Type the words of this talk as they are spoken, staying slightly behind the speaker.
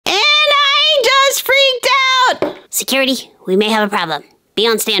Security, we may have a problem. Be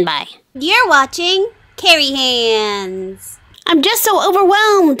on standby. You're watching Carrie Hands. I'm just so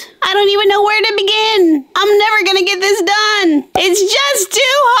overwhelmed. I don't even know where to begin. I'm never gonna get this done. It's just too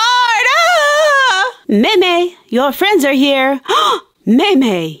hard. Mei, your friends are here.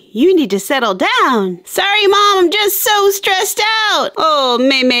 Mei, you need to settle down. Sorry, Mom, I'm just so stressed out. Oh,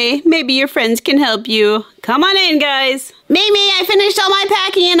 Mei, maybe your friends can help you. Come on in, guys. Mei, I finished all my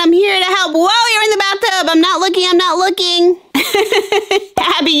packing and I'm here to help. Whoa, you're in the bathtub. I'm not looking.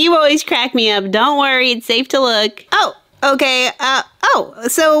 Abby, you always crack me up. Don't worry, it's safe to look. Oh, okay.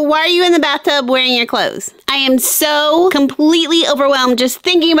 So why are you in the bathtub wearing your clothes? I am so completely overwhelmed just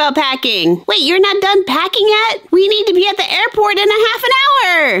thinking about packing. Wait, you're not done packing yet? We need to be at the airport in a half an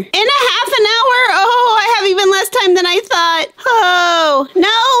hour. In a half an hour? Oh, I have even less time than I thought. Oh,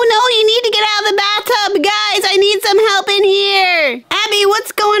 no, you need to get out of the bathtub. Guys, I need some help in here. Abby,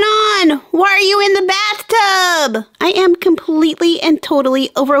 what's going on? Why are you in the bathtub? I am completely and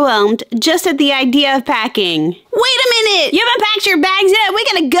totally overwhelmed just at the idea of packing. Wait a minute. You haven't packed your bags yet. We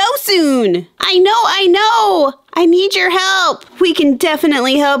gotta go soon. I know. I need your help. We can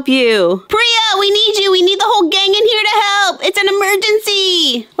definitely help you. Priya, we need you. We need the whole gang in here to help. It's an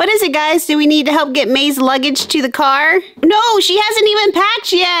emergency. What is it, guys? Do we need to help get Mei's luggage to the car? No, she hasn't even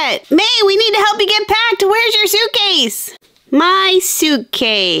packed yet. Mei, we need to help you get packed. Where's your suitcase? My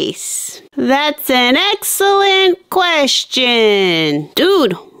suitcase. That's an excellent question.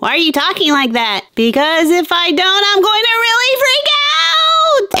 Dude, why are you talking like that? Because if I don't, I'm going to really freak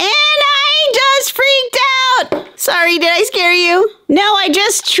out. And I just freaked out. Sorry, did I scare you? No, I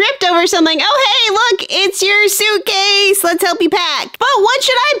just tripped over something. Oh, hey, look, it's your suitcase. Let's help you pack. But what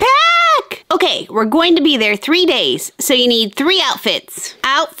should I pack? Okay, we're going to be there 3 days, so you need 3 outfits.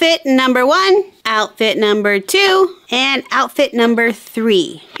 Outfit number 1, outfit number 2, and outfit number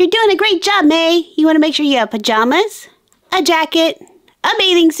 3. You're doing a great job, Mei. You want to make sure you have pajamas, a jacket, a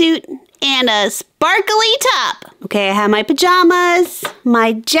bathing suit, and a sparkly top. Okay, I have my pajamas,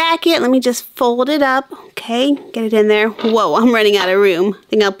 my jacket. Let me just fold it up. Okay, get it in there. Whoa, I'm running out of room. I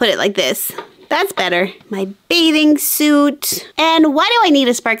think I'll put it like this. That's better. My bathing suit. And why do I need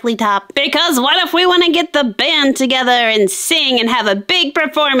a sparkly top? Because what if we want to get the band together and sing and have a big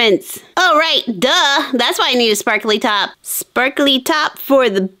performance? Oh, right, duh. That's why I need a sparkly top. Sparkly top for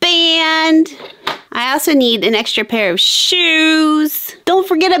the band. I also need an extra pair of shoes. Don't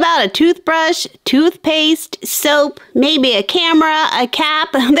forget about a toothbrush, toothpaste, soap, maybe a camera, a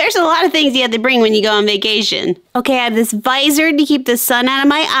cap. There's a lot of things you have to bring when you go on vacation. Okay, I have this visor to keep the sun out of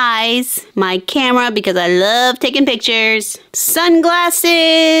my eyes, my camera because I love taking pictures,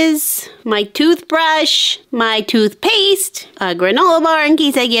 sunglasses, my toothbrush, my toothpaste, a granola bar in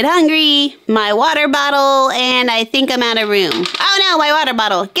case I get hungry, my water bottle, and I think I'm out of room. Oh no, my water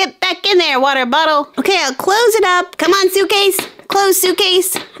bottle. Get back in there, water bottle. Okay, I'll close it up. Come on, suitcase. Close,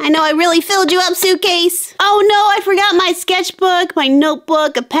 suitcase. I know I really filled you up, suitcase. Oh no, I forgot my sketchbook, my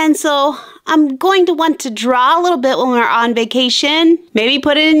notebook, a pencil. I'm going to want to draw a little bit when we're on vacation. Maybe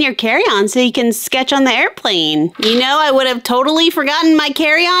put it in your carry-on so you can sketch on the airplane. You know, I would have totally forgotten my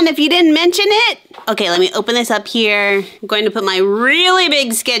carry-on if you didn't mention it. Okay, let me open this up here. I'm going to put my really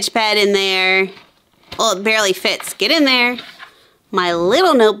big sketch pad in there. Well, it barely fits. Get in there. My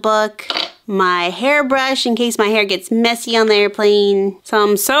little notebook. My hairbrush in case my hair gets messy on the airplane.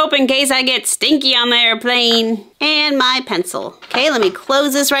 Some soap in case I get stinky on the airplane. And my pencil. Okay, let me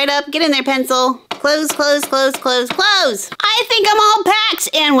close this right up. Get in there, pencil. Close. I think I'm all packed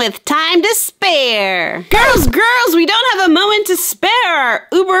and with time to spare. Girls, we don't have a moment to spare. Our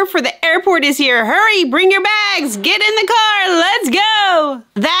Uber for the airport is here. Hurry, bring your bags. Get in the car. Let's go.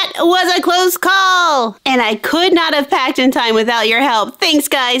 That was a close call. And I could not have packed in time without your help. Thanks,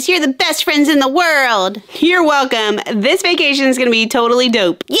 guys. You're the best friends in the world. You're welcome. This vacation is going to be totally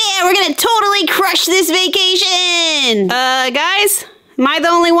dope. Yeah, we're going to totally crush this vacation. Guys? Am I the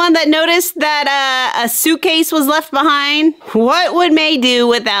only one that noticed that a suitcase was left behind? What would Mei do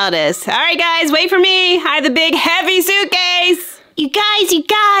without us? All right, guys, wait for me. I have the big, heavy suitcase. You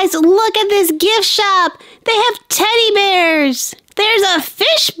guys, look at this gift shop. They have teddy bears. There's a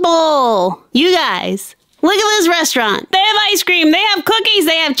fishbowl. You guys, look at this restaurant. They have ice cream. They have cookies.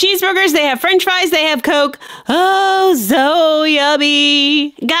 They have cheeseburgers. They have french fries. They have Coke. Oh, so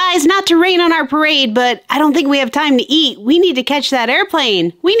yummy. Guys, not to rain on our parade, but I don't think we have time to eat. We need to catch that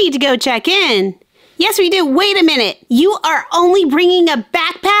airplane. We need to go check in. Yes, we do. Wait a minute. You are only bringing a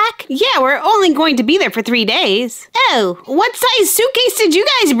backpack? Yeah, we're only going to be there for 3 days. Oh, what size suitcase did you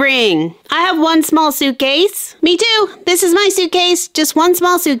guys bring? I have one small suitcase. Me too. This is my suitcase. Just one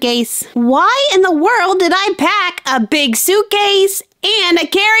small suitcase. Why in the world did I pack a big suitcase And a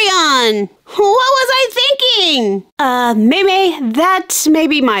carry-on. What was I thinking? Mei, that may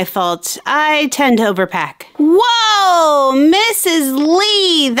be my fault. I tend to overpack. Whoa, Mrs.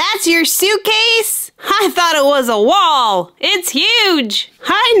 Lee, that's your suitcase? I thought it was a wall. It's huge.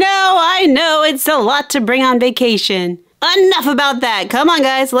 I know, it's a lot to bring on vacation. Enough about that. Come on,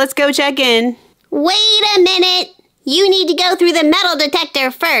 guys, let's go check in. Wait a minute. You need to go through the metal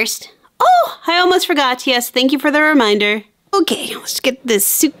detector first. Oh, I almost forgot. Yes, thank you for the reminder. Okay, let's get this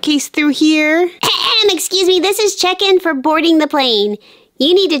suitcase through here. Excuse me, this is check-in for boarding the plane.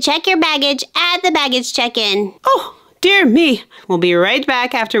 You need to check your baggage at the baggage check-in. Oh, dear me. We'll be right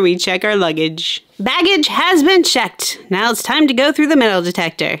back after we check our luggage. Baggage has been checked. Now it's time to go through the metal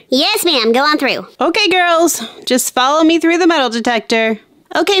detector. Yes, ma'am. Go on through. Okay, girls. Just follow me through the metal detector.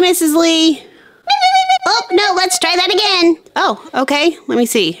 Okay, Mrs. Lee. Oh, no, let's try that again. Oh, okay. Let me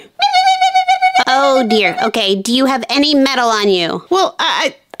see. Oh, dear. Okay, do you have any metal on you? Well,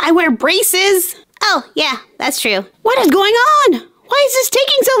 I wear braces. Oh, yeah, that's true. What is going on? Why is this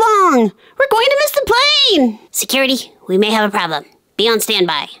taking so long? We're going to miss the plane. Security, we may have a problem. Be on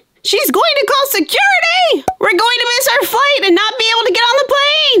standby. She's going to call security. We're going to miss our flight and not be able to get on the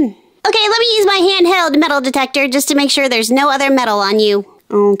plane. Okay, let me use my handheld metal detector just to make sure there's no other metal on you.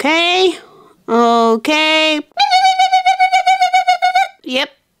 Okay. Yep,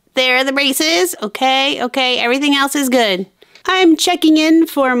 there are the braces. Okay, everything else is good. I'm checking in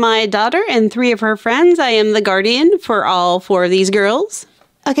for my daughter and 3 of her friends. I am the guardian for all 4 of these girls.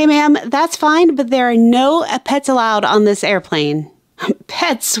 Okay, ma'am, that's fine, but there are no pets allowed on this airplane.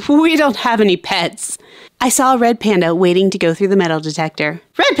 Pets? We don't have any pets. I saw a red panda waiting to go through the metal detector.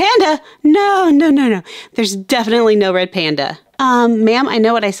 Red panda? No. There's definitely no red panda. Ma'am, I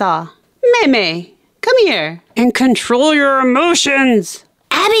know what I saw. Mei, come here and control your emotions.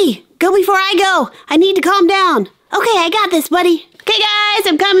 Abby, go before I go. I need to calm down. Okay, I got this, buddy. Okay, guys,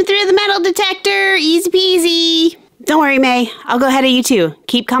 I'm coming through the metal detector. Easy peasy. Don't worry, Mei. I'll go ahead of you, too.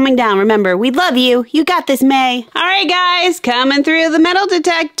 Keep calming down. Remember, we love you. You got this, Mei. All right, guys, coming through the metal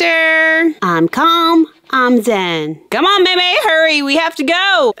detector. I'm calm. I'm zen. Come on, Mei, hurry. We have to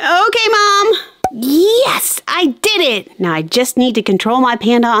go. Okay, Mom. Yes, I did it. Now I just need to control my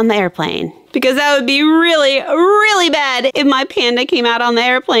panda on the airplane. Because that would be really, really bad if my panda came out on the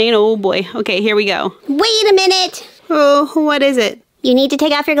airplane. Oh, boy. Okay, here we go. Wait a minute. Oh, what is it? You need to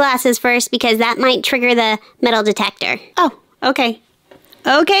take off your glasses first because that might trigger the metal detector. Oh, okay.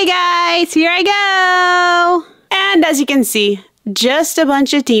 Okay, guys, here I go. And as you can see, just a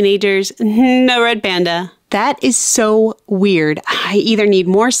bunch of teenagers, no red panda. That is so weird. I either need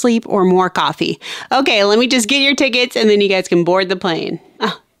more sleep or more coffee. Okay, let me just get your tickets and then you guys can board the plane.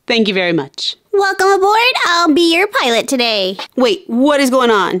 Oh, thank you very much. Welcome aboard. I'll be your pilot today. Wait, what is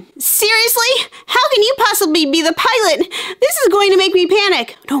going on? Seriously? How can you possibly be the pilot? This is going to make me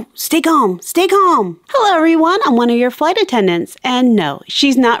panic. No, stay calm. Stay calm. Hello, everyone. I'm one of your flight attendants. And no,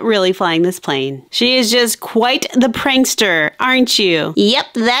 she's not really flying this plane. She is just quite the prankster, aren't you? Yep,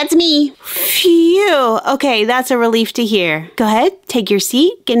 that's me. Phew. Okay, that's a relief to hear. Go ahead, take your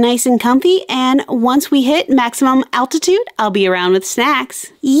seat, get nice and comfy, and once we hit maximum altitude, I'll be around with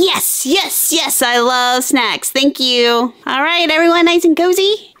snacks. Yes, I love snacks. Thank you. All right, everyone nice and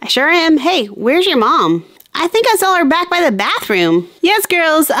cozy? I sure am. Hey, where's your mom? I think I saw her back by the bathroom. Yes,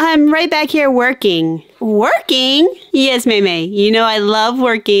 girls, I'm right back here working. Working? Yes, Mei. You know I love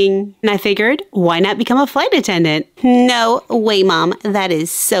working. And I figured, why not become a flight attendant? No way, Mom. That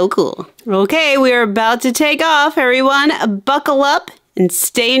is so cool. Okay, we're about to take off, everyone. Buckle up and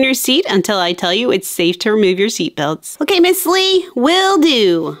stay in your seat until I tell you it's safe to remove your seatbelts. Okay, Miss Lee, will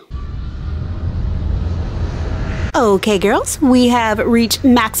do. Okay, girls, we have reached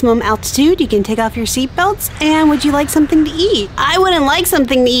maximum altitude. You can take off your seatbelts. And would you like something to eat? I wouldn't like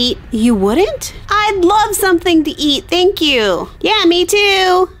something to eat. You wouldn't? I'd love something to eat. Thank you. Yeah, me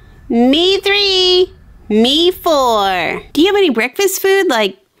too. Me 3. Me 4. Do you have any breakfast food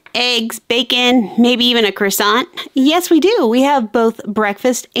like eggs, bacon, maybe even a croissant? Yes, we do. We have both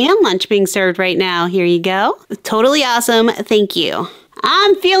breakfast and lunch being served right now. Here you go. Totally awesome. Thank you.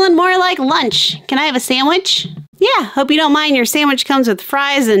 I'm feeling more like lunch. Can I have a sandwich? Yeah, hope you don't mind your sandwich comes with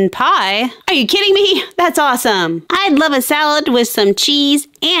fries and pie. Are you kidding me? That's awesome. I'd love a salad with some cheese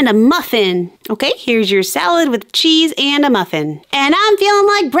and a muffin. Okay, here's your salad with cheese and a muffin. And I'm feeling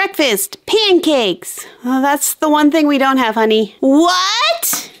like breakfast. Pancakes. Oh, that's the one thing we don't have, honey.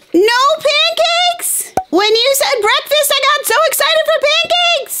 What? No pancakes? When you said breakfast, I got so excited for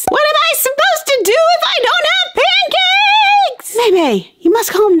pancakes. What am I supposed to do if I don't have pancakes? Mei, you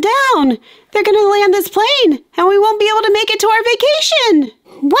must calm down. They're gonna land this plane, and we won't be able to make it to our vacation.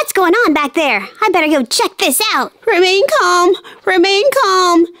 What's going on back there? I better better go check this out. Remain calm. Remain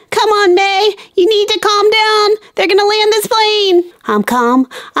calm. Come on, May. You need to calm down. They're gonna land this plane. I'm calm.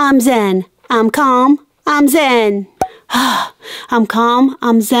 I'm zen. I'm calm. I'm zen. I'm calm.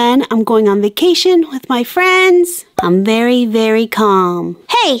 I'm zen. I'm going on vacation with my friends. I'm very, very calm.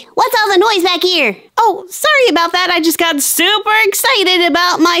 Hey, what's all the noise back here? Oh, sorry about that. I just got super excited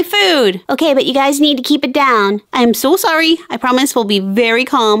about my food. Okay, but you guys need to keep it down. I'm so sorry. I promise we'll be very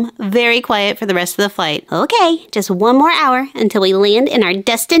calm, very quiet for the rest of the flight. Okay, just 1 more hour until we land in our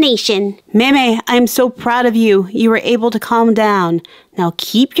destination. Mei, I'm so proud of you. You were able to calm down. Now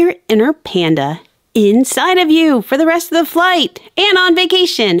keep your inner panda inside of you for the rest of the flight and on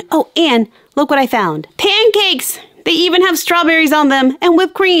vacation. Oh, and look what I found. Pancakes! They even have strawberries on them and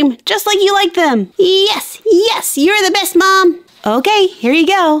whipped cream, just like you like them. Yes, yes, you're the best, Mom. Okay, here you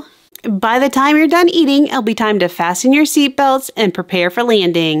go. By the time you're done eating, it'll be time to fasten your seatbelts and prepare for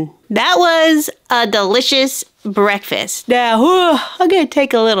landing. That was a delicious breakfast. Now, I'm gonna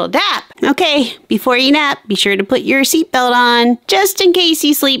take a little nap. Okay, before you nap, be sure to put your seatbelt on, just in case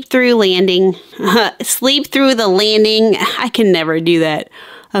you sleep through landing. Sleep through the landing? I can never do that.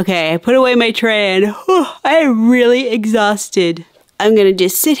 Okay, I put away my tray and I am really exhausted. I'm gonna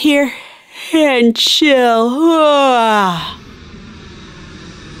just sit here and chill.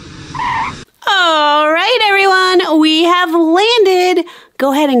 All right, everyone, we have landed.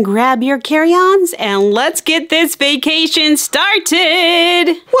 Go ahead and grab your carry-ons and let's get this vacation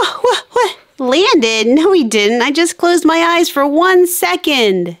started. What? Landed? No, we didn't. I just closed my eyes for 1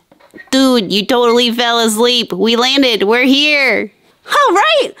 second. Dude, you totally fell asleep. We landed. We're here. All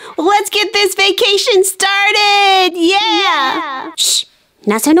right, let's get this vacation started. Yeah. Shh,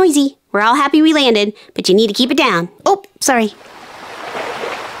 not so noisy. We're all happy we landed, but you need to keep it down. Oh, sorry.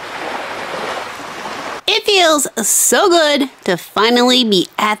 It feels so good to finally be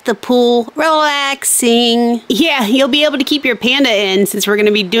at the pool, relaxing. Yeah, you'll be able to keep your panda in since we're going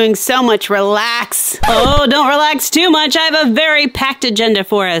to be doing so much relax. Oh, don't relax too much. I have a very packed agenda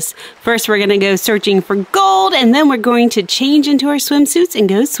for us. First, we're going to go searching for gold, and then we're going to change into our swimsuits and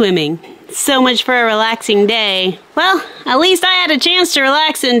go swimming. So much for a relaxing day. Well, at least I had a chance to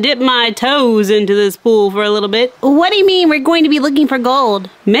relax and dip my toes into this pool for a little bit. What do you mean we're going to be looking for gold?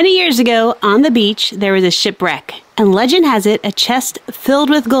 Many years ago, on the beach, there was a shipwreck. And legend has it, a chest filled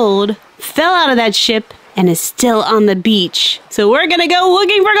with gold fell out of that ship and is still on the beach. So we're gonna go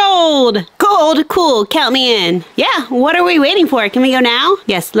looking for gold. Gold? Cool, count me in. Yeah, what are we waiting for? Can we go now?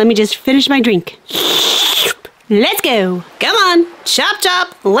 Yes, let me just finish my drink. Let's go. Come on, chop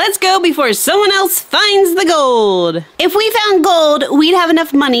chop. Let's go before someone else finds the gold. If we found gold, we'd have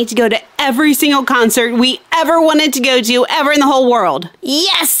enough money to go to every single concert we ever wanted to go to ever in the whole world.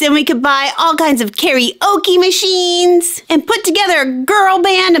 Yes, and we could buy all kinds of karaoke machines and put together a girl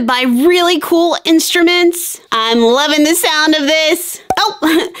band and buy really cool instruments. I'm loving the sound of this.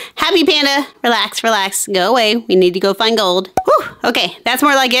 Oh, happy panda. Relax, relax. Go away. We need to go find gold. Whew, okay, that's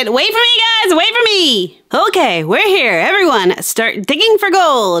more like it. Wait for me, guys. Wait for me. Okay, we're here. Everyone, start digging for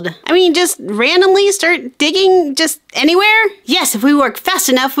gold. I mean, just randomly start digging just anywhere? Yes, if we work fast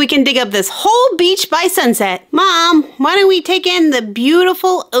enough, we can dig up this whole beach by sunset. Mom, why don't we take in the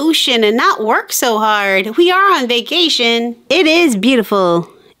beautiful ocean and not work so hard? We are on vacation. It is beautiful,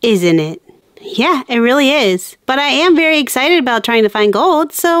 isn't it? Yeah, it really is. But I am very excited about trying to find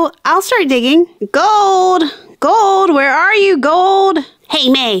gold, so I'll start digging. Gold! Gold! Where are you, gold? Hey,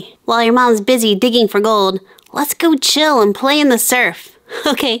 May, while your mom's busy digging for gold, let's go chill and play in the surf.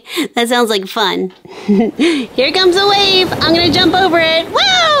 Okay, that sounds like fun. Here comes a wave. I'm gonna jump over it.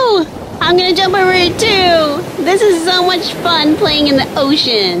 Woo! I'm gonna jump over it too. This is so much fun playing in the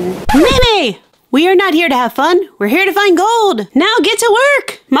ocean. Mei, we are not here to have fun. We're here to find gold. Now get to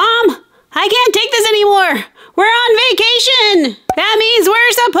work. Mom, I can't take this anymore. We're on vacation. That means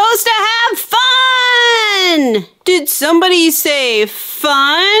we're supposed to have fun. Did somebody say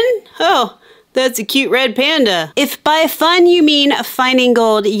fun? Oh, that's a cute red panda. If by fun you mean finding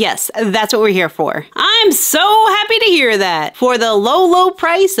gold, yes, that's what we're here for. I'm so happy to hear that. For the low, low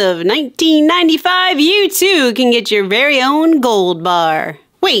price of $19.95, you too can get your very own gold bar.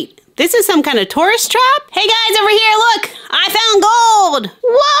 Wait. This is some kind of tourist trap? Hey guys, over here, look! I found gold!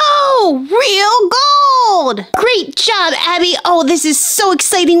 Whoa! Real gold! Great job, Abby! Oh, this is so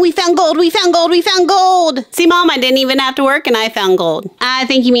exciting! We found gold! We found gold! We found gold! See, Mom, I didn't even have to work and I found gold. I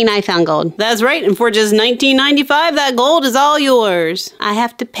think you mean I found gold. That's right, and for just $19.95, that gold is all yours. I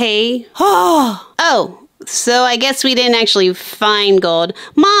have to pay... Oh! So I guess we didn't actually find gold.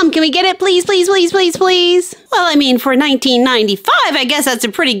 Mom, can we get it, please, please, please, please, please? Well, I mean, for $19.95, I guess that's a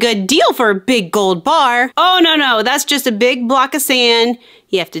pretty good deal for a big gold bar. Oh, no, that's just a big block of sand.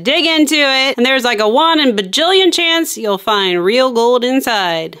 You have to dig into it, and there's like a 1 in bajillion chance you'll find real gold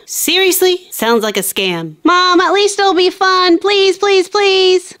inside. Seriously? Sounds like a scam. Mom, at least it'll be fun. Please, please,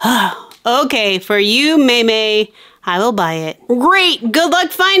 please. Okay, for you, Mei, I will buy it. Great! Good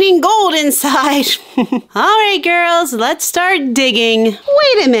luck finding gold inside. Alright, girls, let's start digging.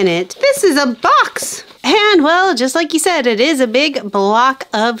 Wait a minute. This is a box. And, well, just like you said, it is a big block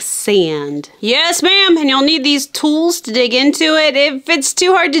of sand. Yes, ma'am, and you'll need these tools to dig into it. If it's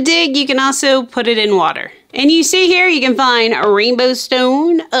too hard to dig, you can also put it in water. And you see here, you can find a rainbow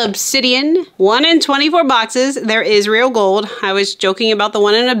stone, obsidian, 1 in 24 boxes. There is real gold. I was joking about the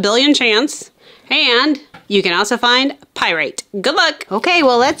 1 in a billion chance. And you can also find pyrite. Good luck. Okay,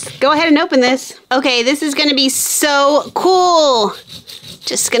 well, let's go ahead and open this. Okay, this is gonna be so cool.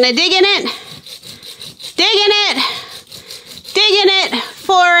 Just gonna dig in it. Digging it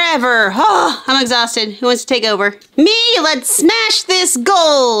forever. Oh, I'm exhausted. Who wants to take over? Me, let's smash this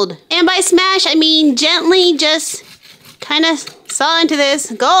gold. And by smash, I mean gently just kind of saw into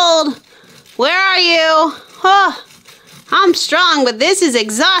this. Gold, where are you? Oh, I'm strong, but this is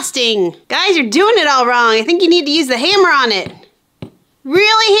exhausting. Guys, you're doing it all wrong. I think you need to use the hammer on it.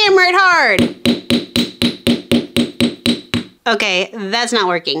 Really hammer it hard. Okay, that's not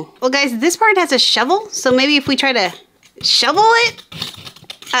working. Well, guys, this part has a shovel, so maybe if we try to shovel it?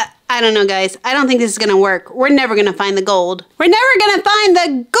 I don't know, guys. I don't think this is gonna work. We're never gonna find the gold. We're never gonna find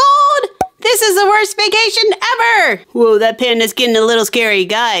the gold! This is the worst vacation ever! Whoa, that panda's getting a little scary.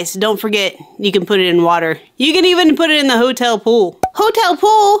 Guys, don't forget, you can put it in water. You can even put it in the hotel pool. Hotel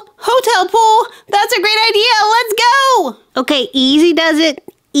pool? Hotel pool? That's a great idea. Let's go! Okay, easy does it.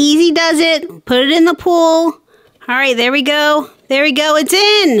 Easy does it. Put it in the pool. All right, there we go. There we go. It's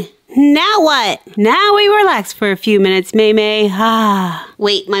in. Now what? Now we relax for a few minutes, Mei.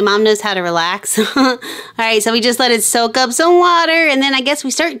 Wait, my mom knows how to relax. All right, so we just let it soak up some water, and then I guess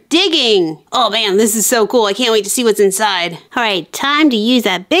we start digging. Oh, man, this is so cool. I can't wait to see what's inside. All right, time to use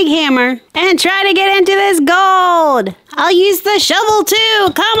that big hammer and try to get into this gold. I'll use the shovel,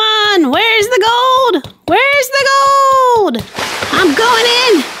 too. Come on. Where's the gold? Where's the gold? I'm going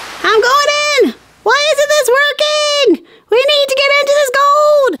in. I'm going in. Why isn't this working? We need to get into this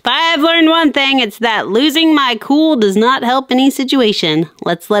gold. If I've learned one thing, it's that losing my cool does not help any situation.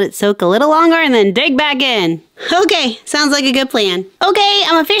 Let's let it soak a little longer and then dig back in. Okay, sounds like a good plan. Okay,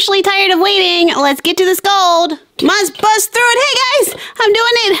 I'm officially tired of waiting. Let's get to this gold. Must bust through it. Hey guys, I'm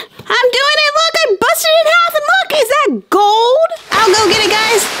doing it. I'm doing it. Look, I busted it in half and look, is that gold? I'll go get it,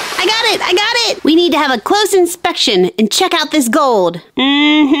 guys. I got it. I got it. We need to have a close inspection and check out this gold.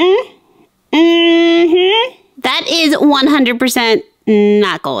 That is 100%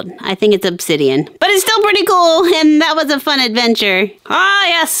 not gold. I think it's obsidian. But it's still pretty cool, and that was a fun adventure. Ah,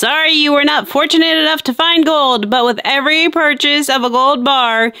 yes, sorry you were not fortunate enough to find gold, but with every purchase of a gold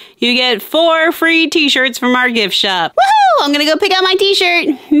bar, you get 4 free t-shirts from our gift shop. Woohoo! I'm gonna go pick out my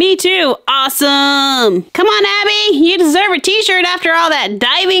t-shirt. Me too. Awesome. Come on, Abby. You deserve a t-shirt after all that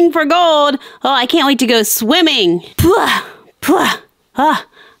diving for gold. Oh, I can't wait to go swimming. Pwah, pwah. Ah.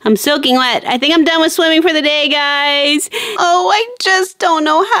 I'm soaking wet. I think I'm done with swimming for the day, guys. Oh, I just don't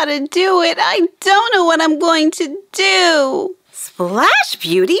know how to do it. I don't know what I'm going to do. Splash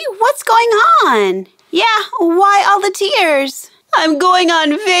Beauty? What's going on? Yeah, why all the tears? I'm going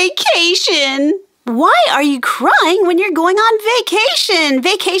on vacation. Why are you crying when you're going on vacation?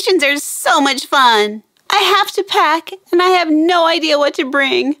 Vacations are so much fun. I have to pack, and I have no idea what to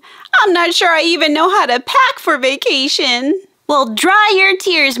bring. I'm not sure I even know how to pack for vacation. Well, dry your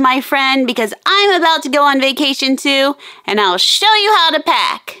tears, my friend, because I'm about to go on vacation too, and I'll show you how to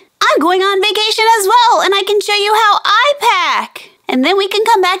pack. I'm going on vacation as well, and I can show you how I pack. And then we can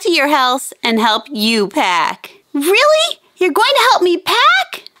come back to your house and help you pack. Really? You're going to help me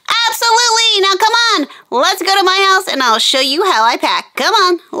pack? Absolutely! Now come on, let's go to my house and I'll show you how I pack. Come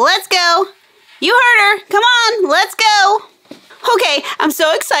on, let's go. You heard her. Come on, let's go. Okay, I'm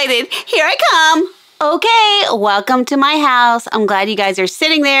so excited. Here I come. Okay, welcome to my house. I'm glad you guys are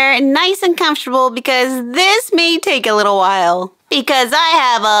sitting there nice and comfortable because this may take a little while because I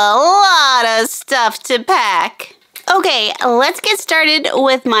have a lot of stuff to pack. Okay, let's get started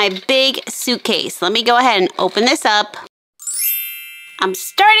with my big suitcase. Let me go ahead and open this up. I'm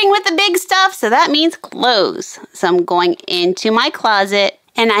starting with the big stuff, so that means clothes. So I'm going into my closet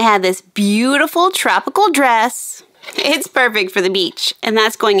and I have this beautiful tropical dress. It's perfect for the beach, and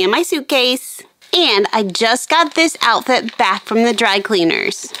that's going in my suitcase. And I just got this outfit back from the dry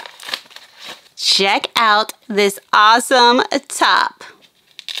cleaners. Check out this awesome top.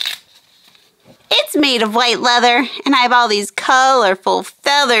 It's made of white leather, and I have all these colorful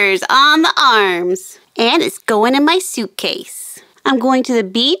feathers on the arms. And it's going in my suitcase. I'm going to the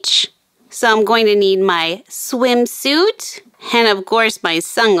beach, so I'm going to need my swimsuit and, of course, my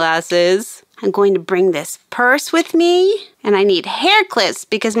sunglasses. I'm going to bring this purse with me, and I need hair clips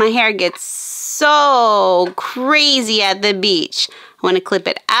because my hair gets so crazy at the beach. I want to clip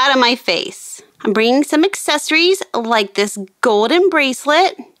it out of my face. I'm bringing some accessories like this golden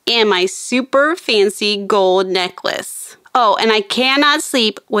bracelet and my super fancy gold necklace. Oh, and I cannot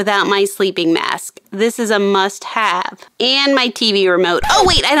sleep without my sleeping mask. This is a must-have. And my TV remote. Oh,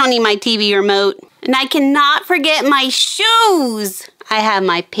 wait, I don't need my TV remote. And I cannot forget my shoes. I have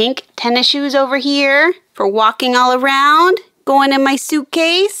my pink tennis shoes over here for walking all around, going in my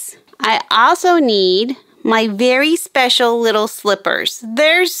suitcase. I also need my very special little slippers.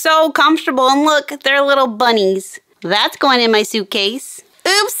 They're so comfortable, and look, they're little bunnies. That's going in my suitcase.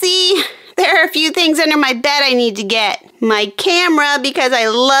 Oopsie! There are a few things under my bed I need to get. My camera, because I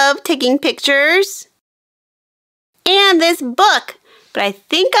love taking pictures. And this book. But I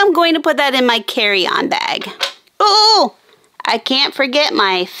think I'm going to put that in my carry-on bag. Oh! I can't forget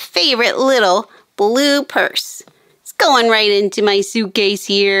my favorite little blue purse. It's going right into my suitcase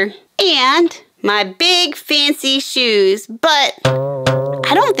here. And my big fancy shoes. But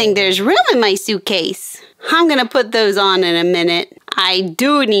I don't think there's room in my suitcase. I'm going to put those on in a minute. I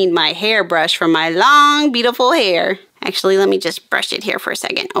do need my hairbrush for my long, beautiful hair. Actually, let me just brush it here for a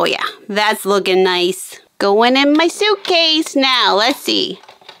second. Oh yeah, that's looking nice. Going in my suitcase. Now, let's see.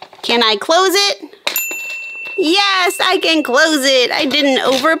 Can I close it? Yes, I can close it. I didn't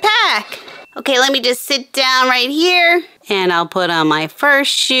overpack. Okay, let me just sit down right here. And I'll put on my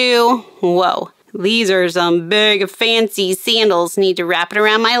first shoe. Whoa, these are some big fancy sandals. Need to wrap it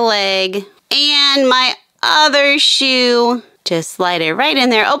around my leg. And my other shoe. Just slide it right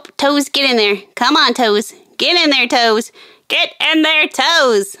in there. Oh, toes, get in there. Come on, toes. Get in there, toes. Get in there,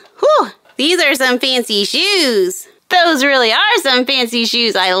 toes. Whew, these are some fancy shoes. Those really are some fancy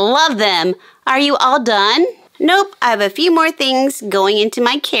shoes. I love them. Are you all done? Nope, I have a few more things going into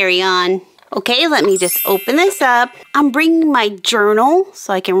my carry-on. Okay, let me just open this up. I'm bringing my journal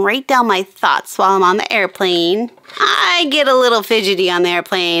so I can write down my thoughts while I'm on the airplane. I get a little fidgety on the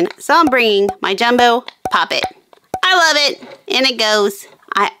airplane, so I'm bringing my Jumbo Pop-It. I love it, and it goes.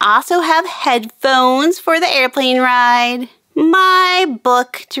 I also have headphones for the airplane ride, my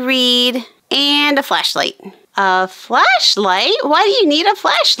book to read, and a flashlight. A flashlight? Why do you need a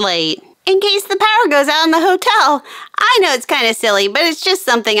flashlight? In case the power goes out in the hotel. I know it's kind of silly, but it's just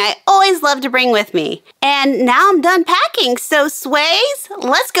something I always love to bring with me. And now I'm done packing, so Sways,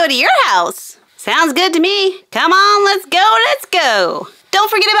 let's go to your house. Sounds good to me. Come on, let's go, let's go. Don't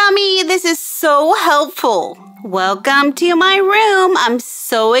forget about me, this is so helpful. Welcome to my room. I'm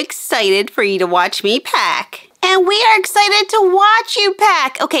so excited for you to watch me pack. And we are excited to watch you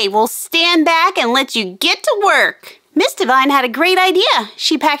pack. Okay, we'll stand back and let you get to work. Miss Divine had a great idea.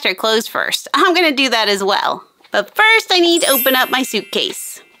 She packed her clothes first. I'm gonna do that as well. But first I need to open up my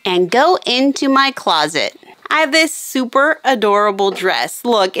suitcase and go into my closet. I have this super adorable dress.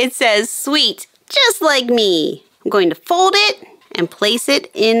 Look, it says sweet, just like me. I'm going to fold it and place it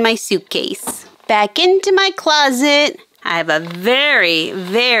in my suitcase. Back into my closet, I have a very,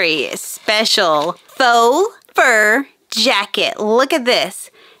 very special faux fur jacket. Look at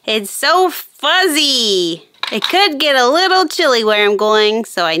this. It's so fuzzy. It could get a little chilly where I'm going,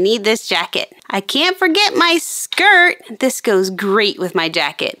 so I need this jacket. I can't forget my skirt. This goes great with my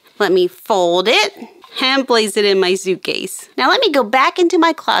jacket. Let me fold it and place it in my suitcase. Now let me go back into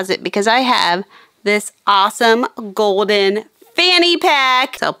my closet because I have this awesome golden fanny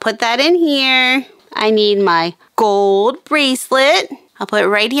pack. So I'll put that in here. I need my gold bracelet. I'll put it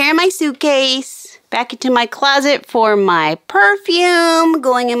right here in my suitcase. Back into my closet for my perfume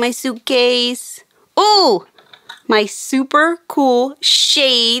going in my suitcase. Ooh! My super cool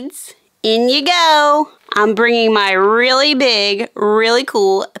shades. In you go. I'm bringing my really big, really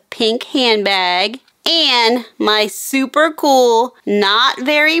cool pink handbag and my super cool, not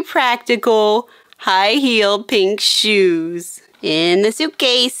very practical, high heel pink shoes in the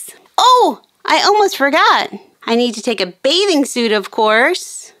suitcase. Oh, I almost forgot. I need to take a bathing suit, of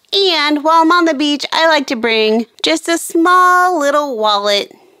course. And while I'm on the beach, I like to bring just a small little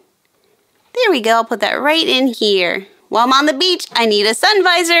wallet. There we go, I'll put that right in here. While I'm on the beach, I need a sun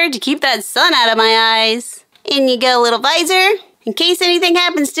visor to keep that sun out of my eyes. In you go, little visor. In case anything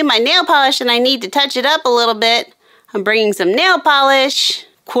happens to my nail polish and I need to touch it up a little bit, I'm bringing some nail polish.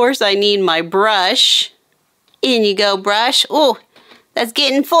 Of course, I need my brush. In you go, brush. Oh, that's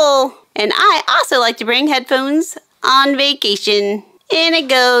getting full. And I also like to bring headphones on vacation. In it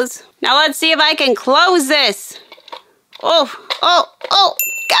goes. Now let's see if I can close this. Oh,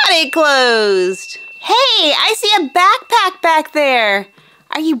 got it closed. Hey, I see a backpack back there.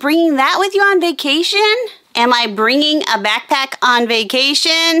 Are you bringing that with you on vacation? Am I bringing a backpack on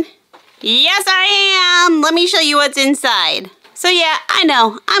vacation? Yes, I am. Let me show you what's inside. So yeah, I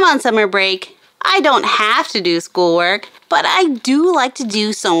know, I'm on summer break. I don't have to do schoolwork, but I do like to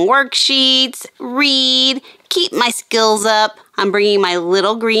do some worksheets, read, keep my skills up. I'm bringing my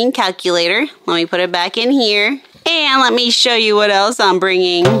little green calculator. Let me put it back in here. And let me show you what else I'm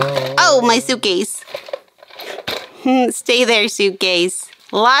bringing. Oh, my suitcase. Stay there, suitcase.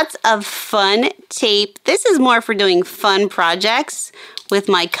 Lots of fun tape. This is more for doing fun projects with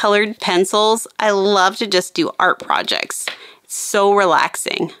my colored pencils. I love to just do art projects. It's so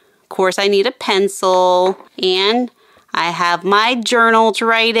relaxing. Of course, I need a pencil, and I have my journal to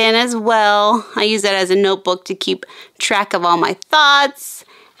write in as well. I use that as a notebook to keep track of all my thoughts,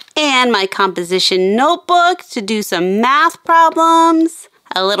 and my composition notebook to do some math problems,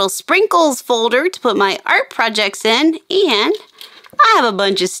 a little sprinkles folder to put my art projects in, and I have a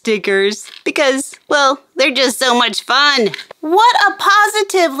bunch of stickers because, well, they're just so much fun. What a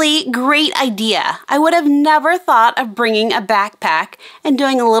positively great idea. I would have never thought of bringing a backpack and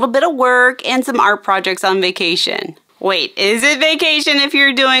doing a little bit of work and some art projects on vacation. Wait, is it vacation if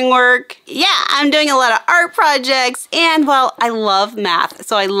you're doing work? Yeah, I'm doing a lot of art projects and, well, I love math,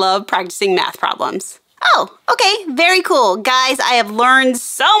 so I love practicing math problems. Oh, okay, very cool. Guys, I have learned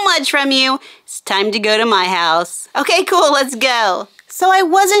so much from you. It's time to go to my house. Okay, cool, let's go. So I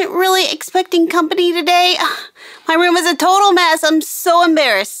wasn't really expecting company today. My room is a total mess. I'm so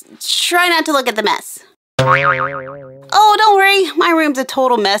embarrassed. Try not to look at the mess. Oh, don't worry. My room's a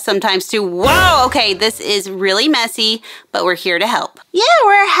total mess sometimes too. Whoa, okay, this is really messy, but we're here to help. Yeah,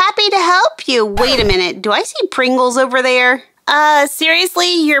 we're happy to help you. Wait a minute, do I see Pringles over there?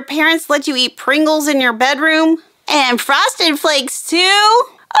 Seriously, your parents let you eat Pringles in your bedroom? And Frosted Flakes too?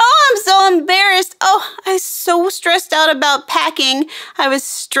 Oh, I'm so embarrassed. Oh, I was so stressed out about packing. I was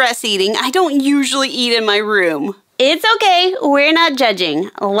stress eating. I don't usually eat in my room. It's okay. We're not judging.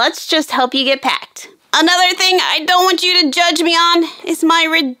 Let's just help you get packed. Another thing I don't want you to judge me on is my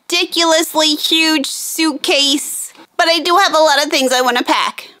ridiculously huge suitcase. But I do have a lot of things I want to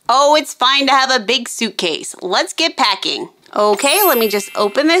pack. Oh, it's fine to have a big suitcase. Let's get packing. Okay, let me just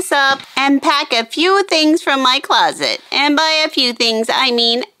open this up and pack a few things from my closet. And by a few things, I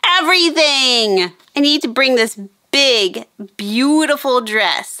mean everything. I need to bring this big, beautiful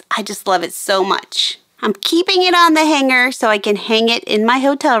dress. I just love it so much. I'm keeping it on the hanger so I can hang it in my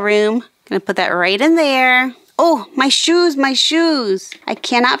hotel room. Gonna put that right in there. Oh, my shoes, my shoes. I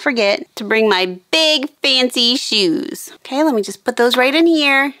cannot forget to bring my big fancy shoes. Okay, let me just put those right in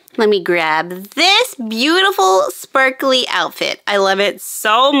here. Let me grab this beautiful sparkly outfit. I love it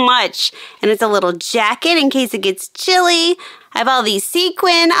so much. And it's a little jacket in case it gets chilly. I have all these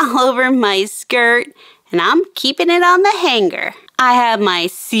sequin all over my skirt, and I'm keeping it on the hanger. I have my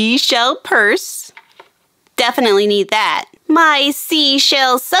seashell purse. Definitely need that. My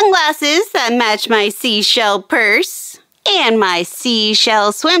seashell sunglasses that match my seashell purse. And my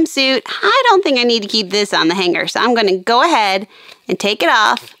seashell swimsuit. I don't think I need to keep this on the hanger, so I'm gonna go ahead and take it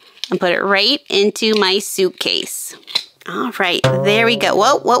off and put it right into my suitcase. All right, there we go.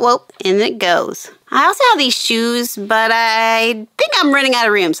 Whoa, whoa, whoa, in it goes. I also have these shoes, but I think I'm running out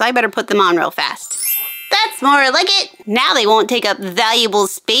of room, so I better put them on real fast. That's more like it. Now they won't take up valuable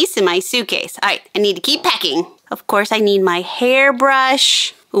space in my suitcase. All right, I need to keep packing. Of course, I need my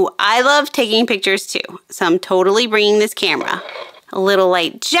hairbrush. Ooh, I love taking pictures too, so I'm totally bringing this camera. A little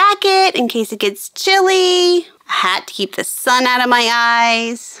light jacket in case it gets chilly. A hat to keep the sun out of my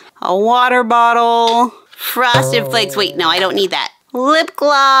eyes. A water bottle. Frosted Flakes. Wait, no, I don't need that. Lip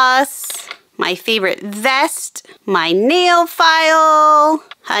gloss. My favorite vest. My nail file.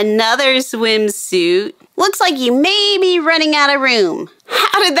 Another swimsuit. Looks like you may be running out of room.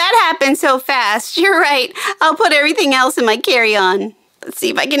 How did that happen so fast? You're right. I'll put everything else in my carry-on. Let's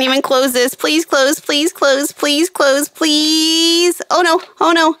see if I can even close this. Please close, please close, please close, please. Oh no,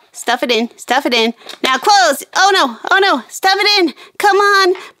 oh no. Stuff it in, stuff it in. Now close. Oh no, stuff it in. Come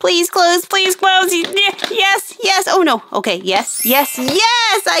on, please close, please close. Yes, yes, oh no. Okay, yes, yes,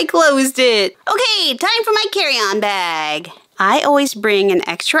 yes, I closed it. Okay, time for my carry-on bag. I always bring an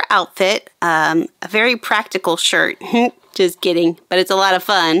extra outfit, a very practical shirt. Just kidding, but it's a lot of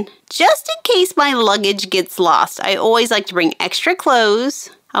fun. Just in case my luggage gets lost, I always like to bring extra clothes.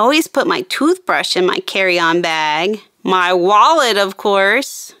 I always put my toothbrush in my carry-on bag. My wallet, of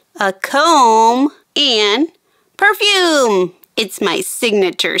course. A comb. And perfume. It's my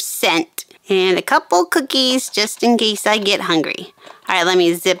signature scent. And a couple cookies just in case I get hungry. All right, let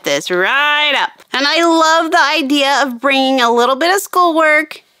me zip this right up. And I love the idea of bringing a little bit of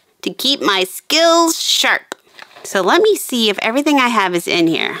schoolwork to keep my skills sharp. So let me see if everything I have is in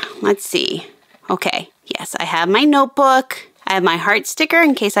here. Let's see. Okay, yes, I have my notebook. I have my heart sticker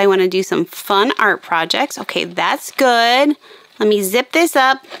in case I want to do some fun art projects. Okay, that's good. Let me zip this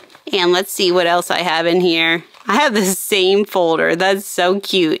up and let's see what else I have in here. I have the same folder. That's so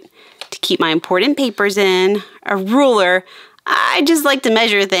cute. To keep my important papers in, a ruler. I just like to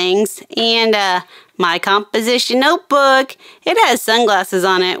measure things. And my composition notebook. It has sunglasses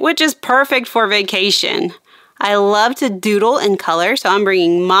on it, which is perfect for vacation. I love to doodle and color, so I'm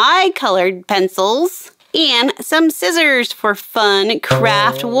bringing my colored pencils and some scissors for fun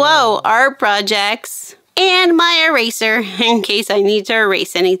craft, art projects. And my eraser in case I need to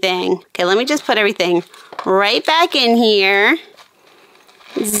erase anything. Okay, let me just put everything right back in here.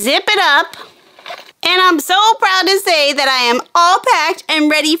 Zip it up. And I'm so proud to say that I am all packed and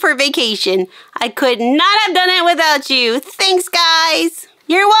ready for vacation. I could not have done it without you. Thanks, guys.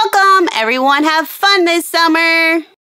 You're welcome. Everyone have fun this summer.